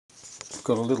I've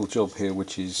got a little job here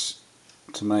which is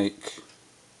to make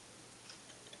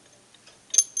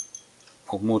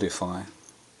or modify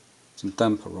some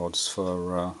damper rods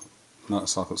for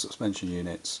motorcycle suspension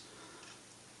units.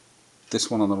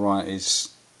 This one on the right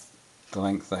is the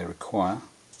length they require,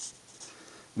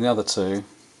 and the other two,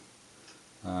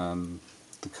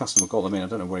 the customer got them in, I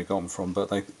don't know where he got them from, but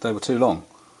they were too long.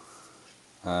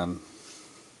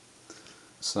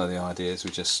 So the idea is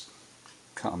we just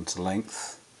cut them to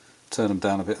length, turn them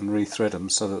down a bit and rethread them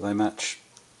so that they match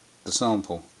the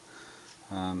sample.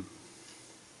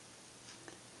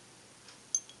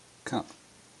 Cut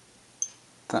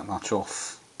that much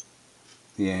off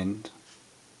the end.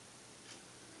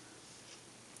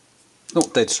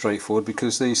 Not dead straightforward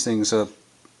because these things are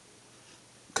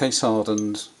case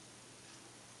hardened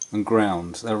and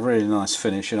ground. They're a really nice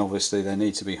finish, and obviously they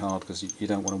need to be hard because you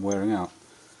don't want them wearing out,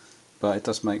 but it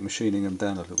does make machining them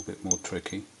down a little bit more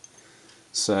tricky.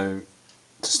 So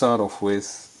to start off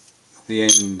with, the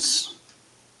ends,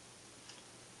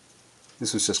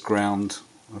 this was just ground,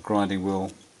 a grinding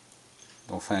wheel,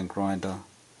 offhand grinder,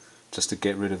 just to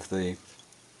get rid of the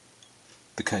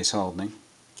case hardening,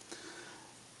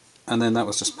 and then that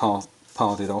was just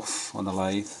parted off on the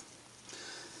lathe.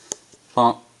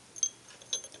 But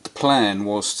the plan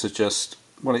was to just,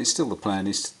 well, it's still the plan,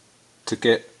 is to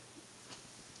get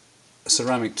a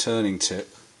ceramic turning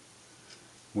tip,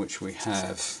 which we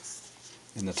have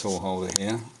in the tool holder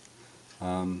here,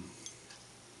 hence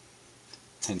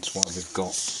why we've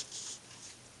got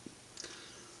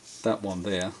that one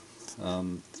there,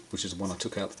 which is the one I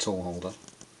took out the tool holder.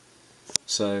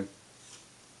 So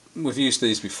we've used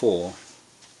these before,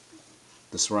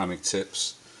 the ceramic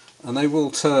tips, and they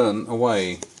will turn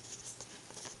away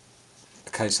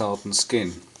the case hardened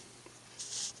skin,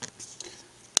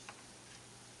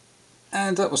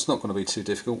 and that was not going to be too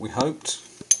difficult, we hoped,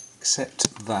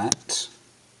 except that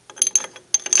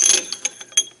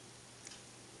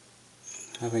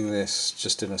having this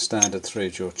just in a standard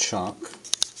 3-jaw chuck,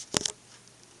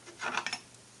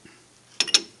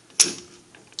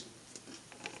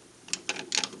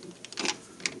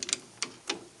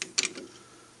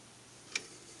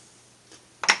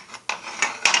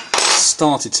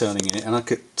 started turning it, and I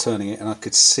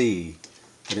could see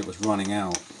that it was running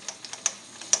out,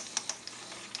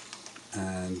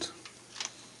 and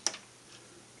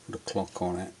put a clock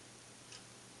on it.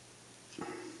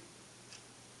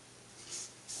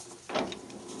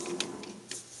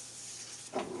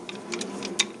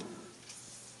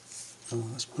 Oh,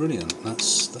 that's brilliant.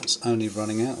 That's only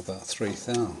running out about 3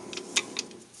 thou.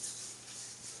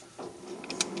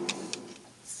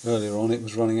 Earlier on it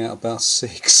was running out about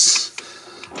 6.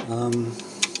 And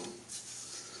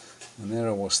there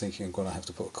I was thinking I'm going to have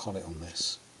to put a collet on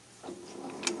this.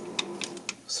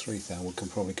 3 thou, we can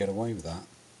probably get away with that.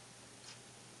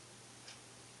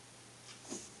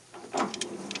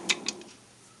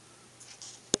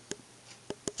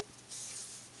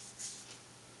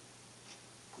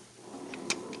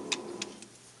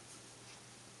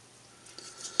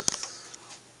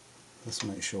 Let's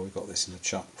make sure we've got this in the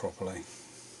chuck properly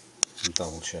and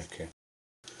double check it.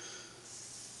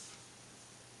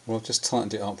 Well, I've just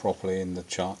tightened it up properly in the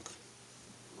chuck,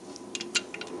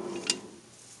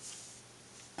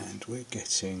 and we're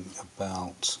getting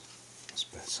about, that's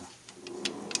better,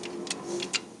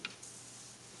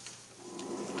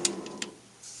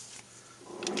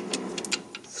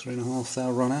 three and a half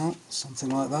thou run out, something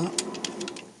like that.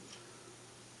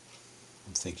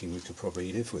 I'm thinking we could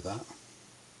probably live with that.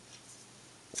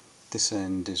 This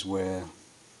end is where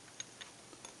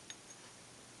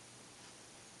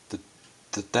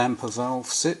the damper valve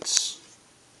sits,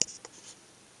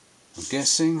 I'm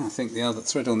guessing. I think the other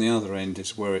thread on the other end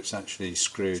is where it's actually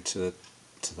screwed to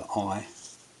the eye,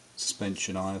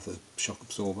 suspension eye of the shock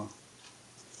absorber,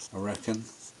 I reckon.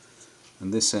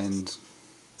 And this end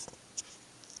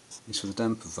is for the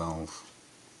damper valve.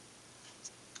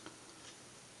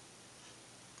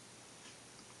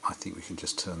 I think we can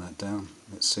just turn that down.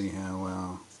 Let's see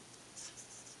how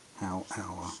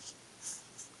our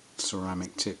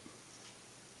ceramic tip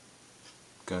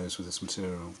goes with this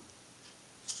material.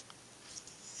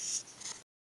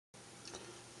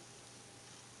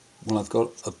 Well, I've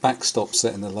got a backstop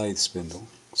set in the lathe spindle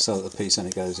so that the piece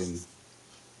only goes in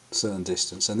a certain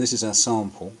distance, and this is our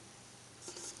sample,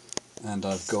 and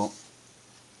I've got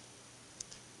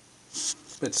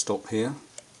a bit stop here,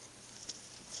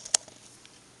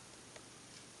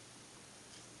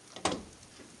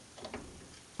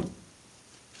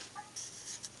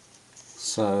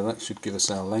 so that should give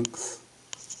us our length.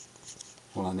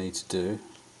 What I need to do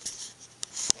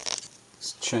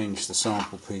is change the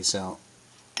sample piece out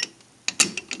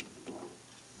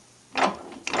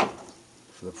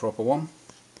for the proper one.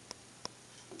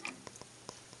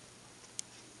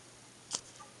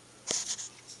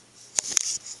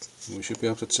 We should be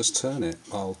able to just turn it.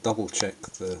 I'll double check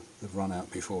the run out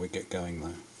before we get going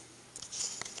though.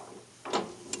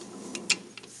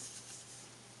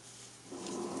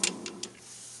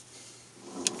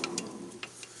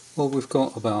 Well, we've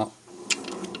got about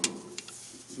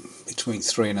between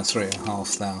 3 and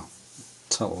 3.5 thou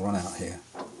total run out here.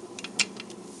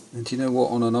 And do you know what,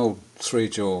 on an old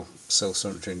 3-jaw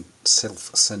self-centering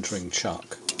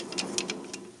chuck,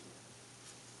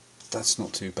 that's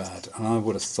not too bad, and I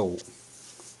would have thought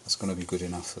that's going to be good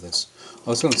enough for this. I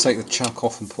was going to take the chuck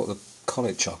off and put the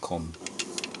Collet chuck on,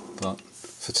 but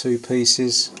for 2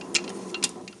 pieces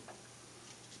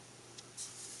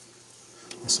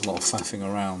that's a lot of faffing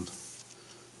around.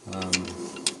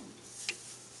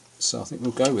 So I think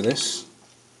we'll go with this.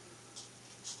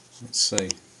 Let's see.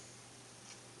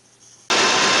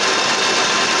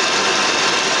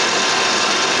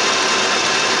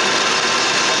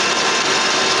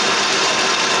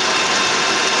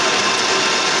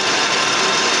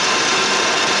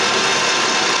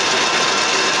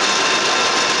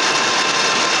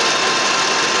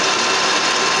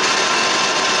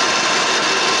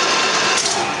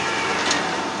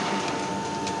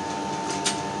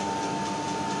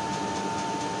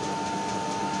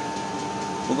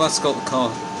 Well, that's got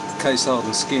the case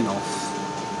hardened skin off.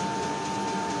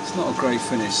 It's not a great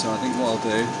finish, so I think what I'll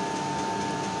do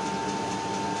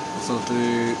is I'll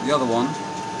do the other one,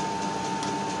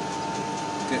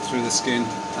 get through the skin,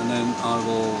 and then I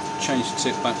will change the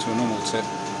tip back to a normal tip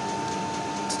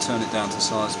to turn it down to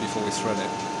size before we thread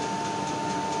it.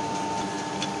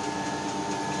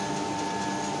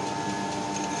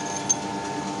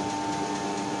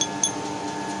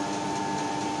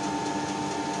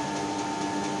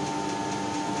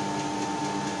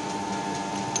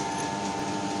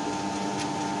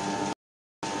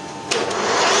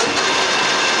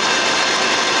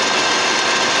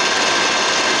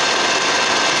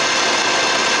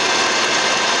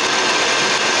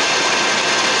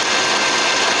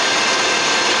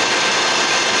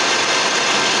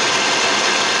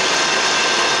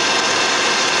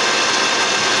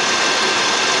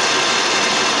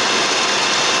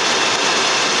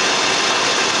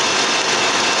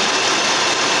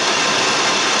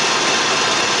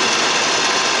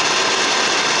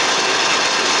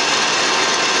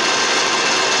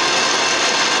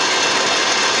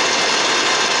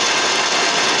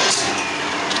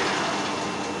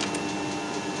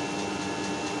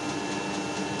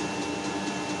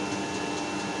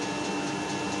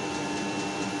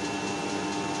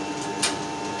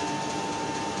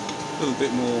 A little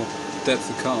bit more depth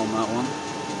of cut on that one,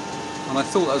 and I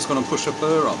thought I was going to push a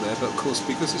burr up there, but of course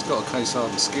because it's got a case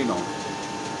hardened skin on,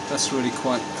 that's really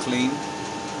quite clean.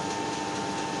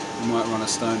 You might run a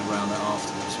stone around it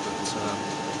afterwards, but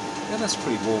yeah, that's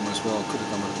pretty warm as well. Could have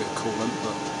done with a bit of coolant,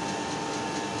 but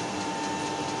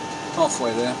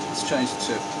halfway there. Let's change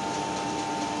the tip.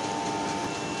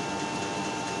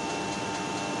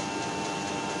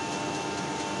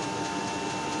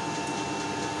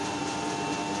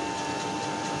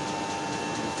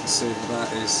 See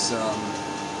that is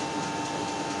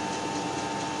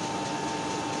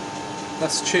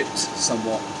that's chipped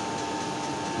somewhat,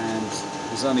 and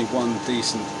there's only one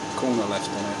decent corner left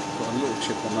on it. Got a little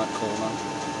chip on that corner,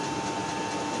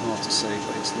 hard to see,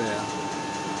 but it's there.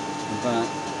 And that,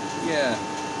 yeah,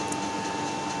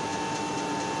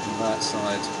 on that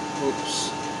side,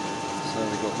 oops. So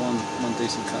we've got one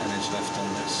decent cutting edge left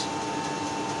on this,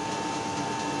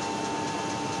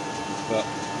 but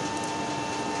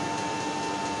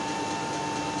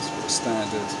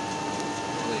standard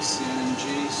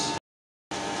CNGs.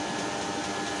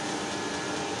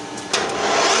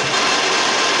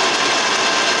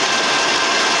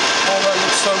 Oh, that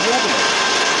looks so wobbly.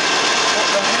 What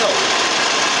the hell?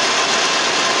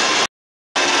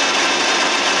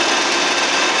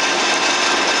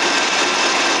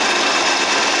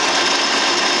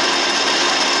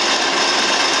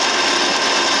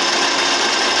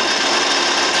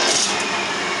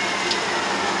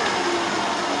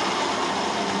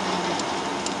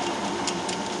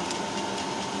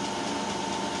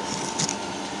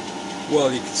 Well,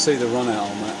 you can see the run out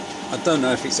on that. I don't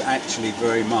know if it's actually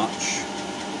very much,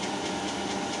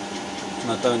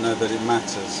 and I don't know that it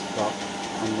matters, but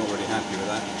I'm not really happy with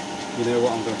that. You know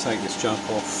what, I'm going to take this chuck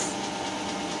off,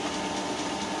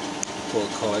 put a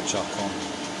Collet chuck on,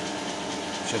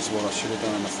 which is what I should have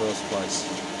done in the first place.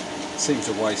 It seems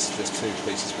a waste of just 2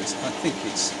 pieces, but I think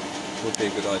it would be a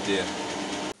good idea.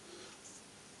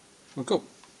 I've got,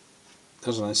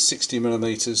 I don't know,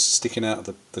 60mm sticking out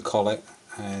of the collet,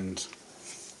 and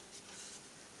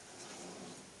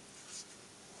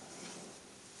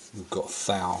we've got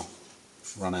thou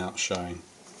run out showing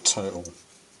total.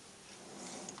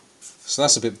 So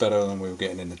that's a bit better than we were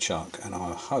getting in the chuck, and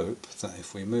I hope that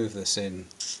if we move this in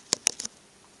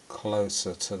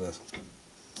closer to the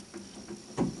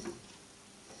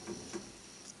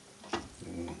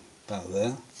about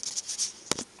there,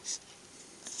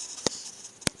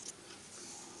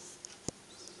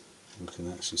 we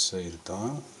can actually see the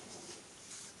dial.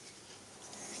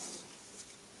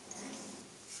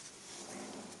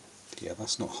 Yeah,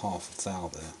 that's not half a thou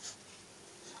there.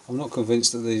 I'm not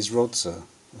convinced that these rods are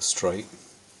straight.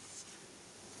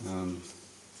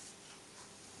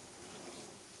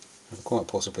 They've quite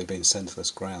possibly been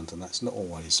centerless ground, and that's not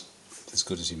always as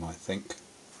good as you might think.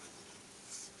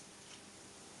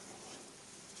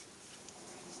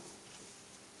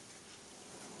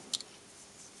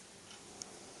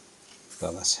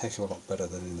 But that's a heck of a lot better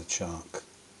than in the chuck.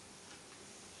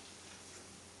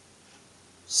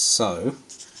 So,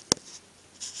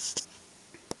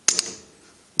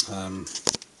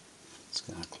 let's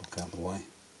get our clock out of the way.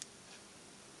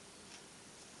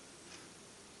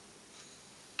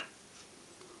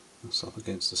 That's up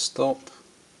against the stop.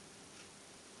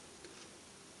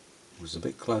 It was a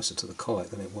bit closer to the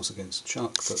collet than it was against the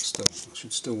chuck, but still, it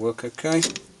should still work okay.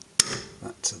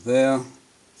 That to there.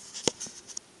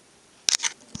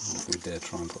 If we dare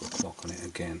try and put the clock on it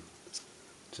again,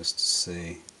 just to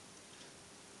see.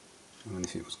 I mean,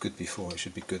 if it was good before, it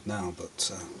should be good now,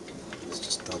 but let's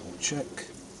just double check.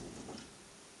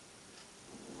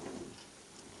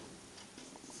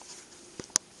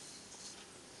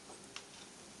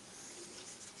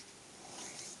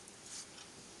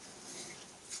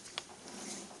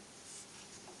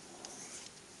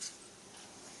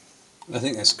 I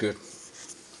think that's good.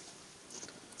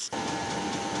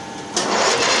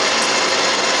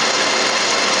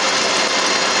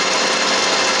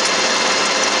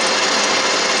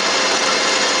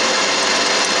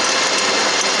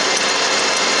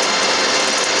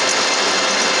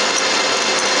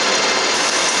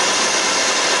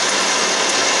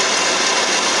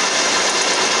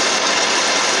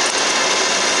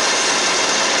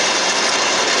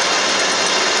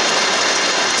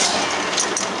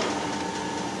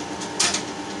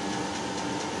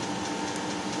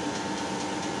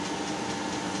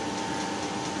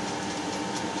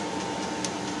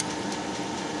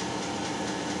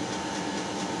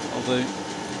 I'll do.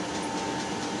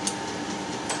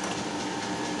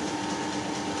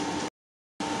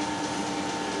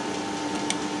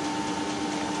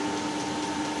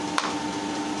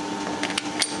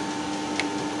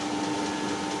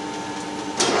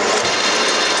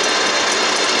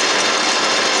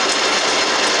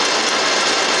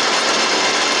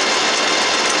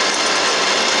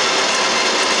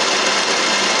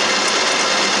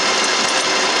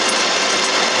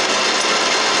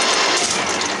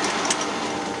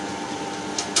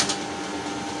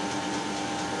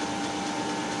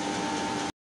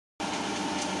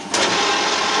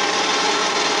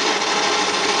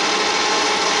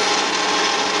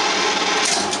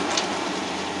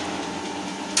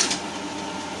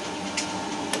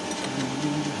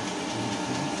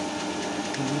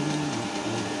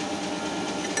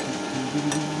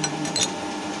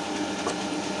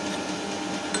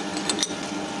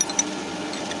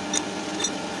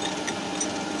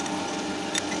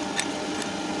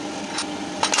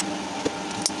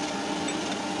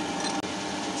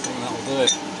 That'll do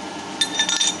it.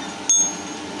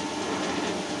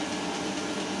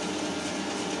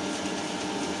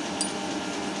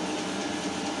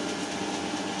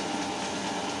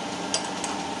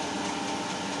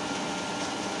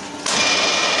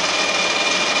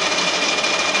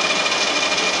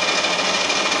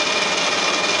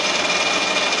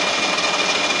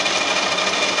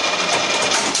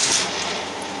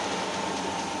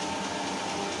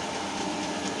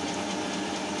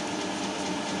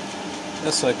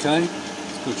 That's okay.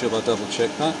 It's a good job I double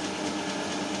checked that.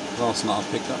 Last night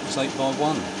I picked up was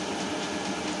 8x1.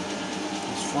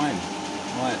 It's fine.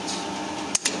 Right.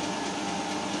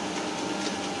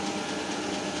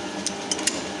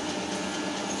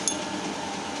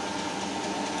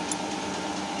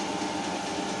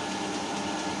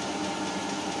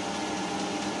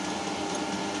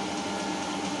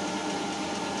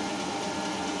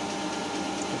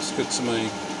 Looks good to me.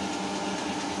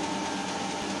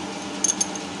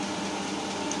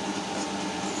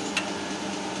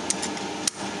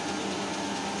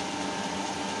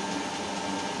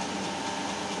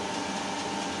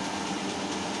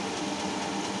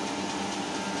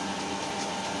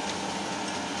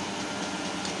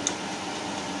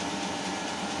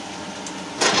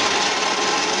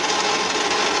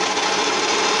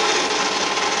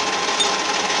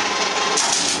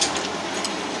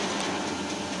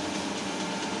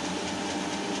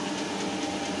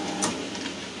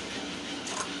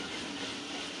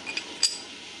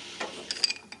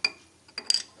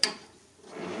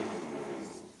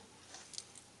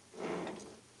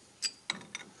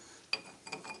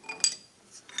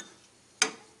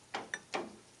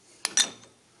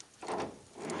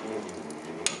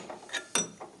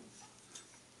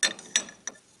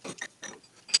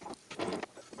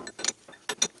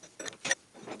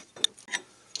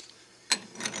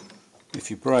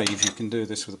 you're brave, you can do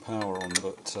this with the power on,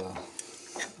 but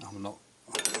I'm not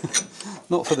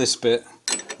not for this bit,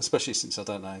 especially since I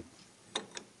don't know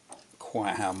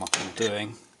quite how much I'm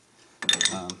doing.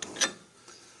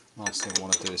 Last thing I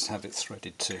want to do is have it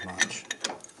threaded too much.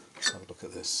 Let's have a look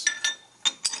at this.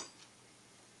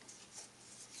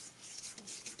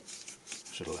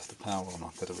 Should have left the power on, I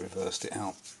could have reversed it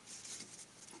out.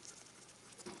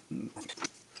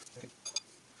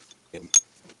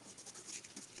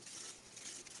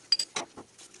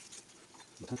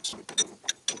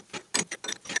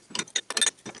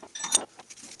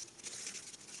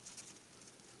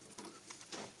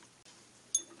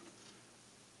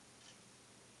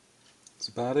 That's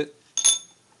about it.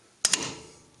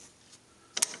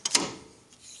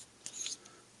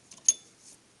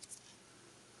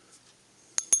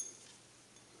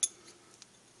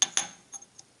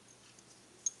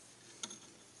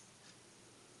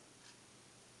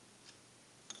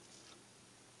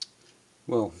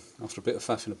 Well, after a bit of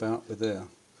faffing about with there,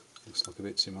 looks like a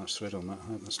bit too much thread on that. I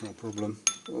hope that's not a problem.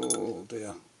 Oh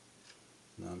dear.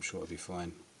 No, I'm sure it'll be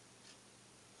fine.